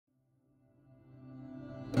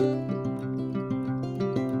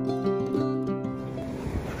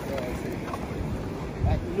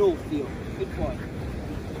No feel. Good boy.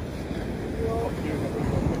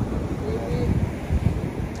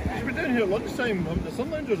 Should be down here at lunchtime when the sun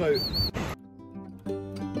lounger's out.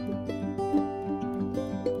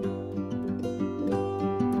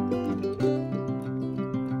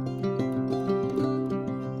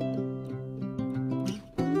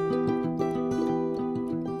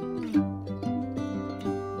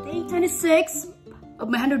 Day 26 of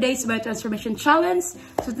my 100 Days by Transformation Challenge.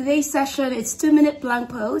 So today's session, it's 2-minute plank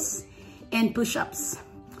pose and push-ups.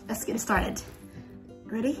 Let's get started.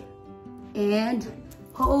 Ready? And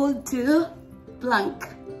hold to plank.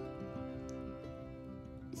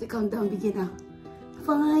 So countdown begin now.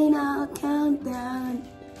 Final countdown.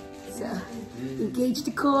 So engage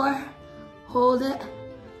the core, hold it,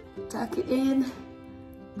 tuck it in,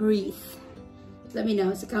 breathe. Let me know,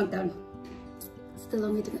 it's a countdown. Still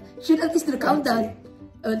long way to go. Should at least do the countdown.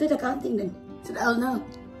 Oh, do the counting then. So that I'll know.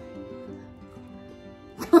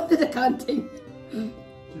 Go to the counting. So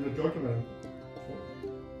you're talking about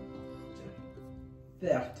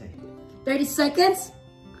 30 seconds.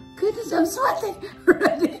 Goodness, I'm sweating.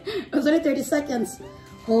 Ready? It was only 30 seconds.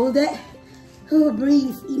 Hold it. Oh,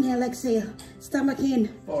 breathe. Inhale, exhale. Stomach in.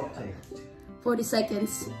 40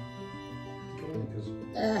 seconds.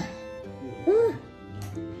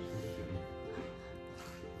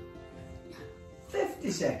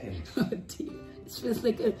 50 seconds. Oh dear. This feels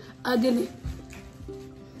like an agony.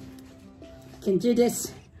 Can do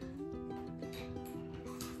this.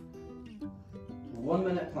 1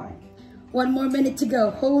 minute plank. 1 more minute to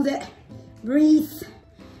go. Hold it. Breathe.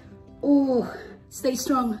 Oh, stay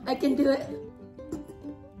strong. I can do it.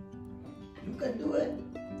 You can do it.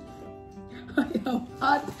 I am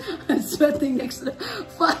hot. I'm sweating next to the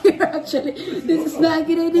fire actually. This is not a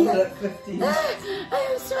good idea. 15. I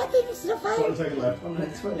am sweating next to the fire. 1 second left. 1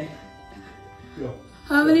 minute 20. Go.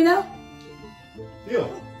 How many now? Deal.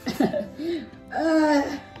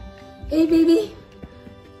 Hey baby.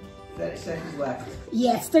 30 seconds left.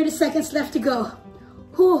 Yes, 30 seconds left to go.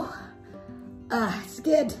 Whew. It's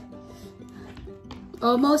good.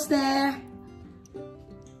 Almost there.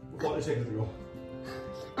 40 seconds to go.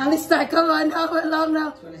 Alice, start. Come on, how long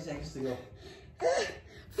now? 20 seconds to go.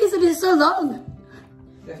 Feels like it's so long.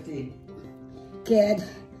 15. Good.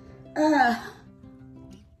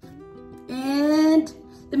 And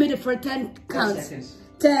the minute for 10 counts. 10 seconds.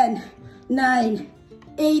 10, 9,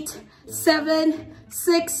 8, 7,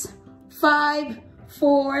 6, 5,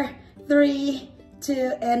 4, 3,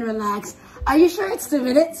 2, and relax. Are you sure it's 2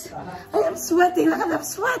 minutes? I am sweating. Look at that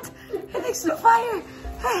sweat. It makes the fire.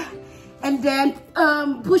 And then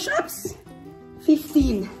push-ups.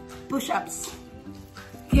 15 push-ups.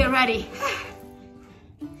 Get ready.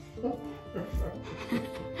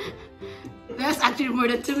 That's actually more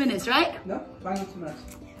than 2 minutes, right? No, final 2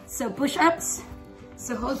 minutes. So push-ups.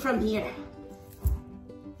 So hold from here.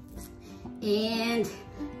 And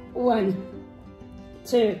 1,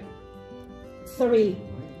 2, 3,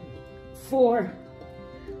 4,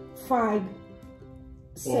 5,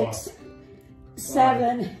 6,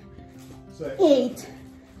 7, 8,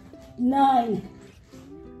 9,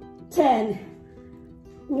 10.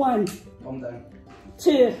 1, Calm down.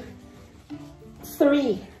 2,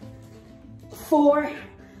 3, 4.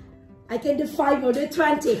 I can do 5 more, do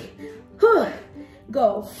 20. Go.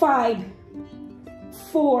 5,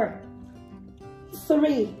 4,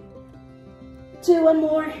 3, 2, 1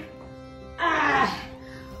 more. I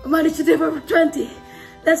managed to do over 20.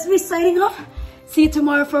 That's me signing off. See you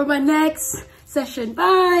tomorrow for my next session.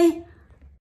 Bye.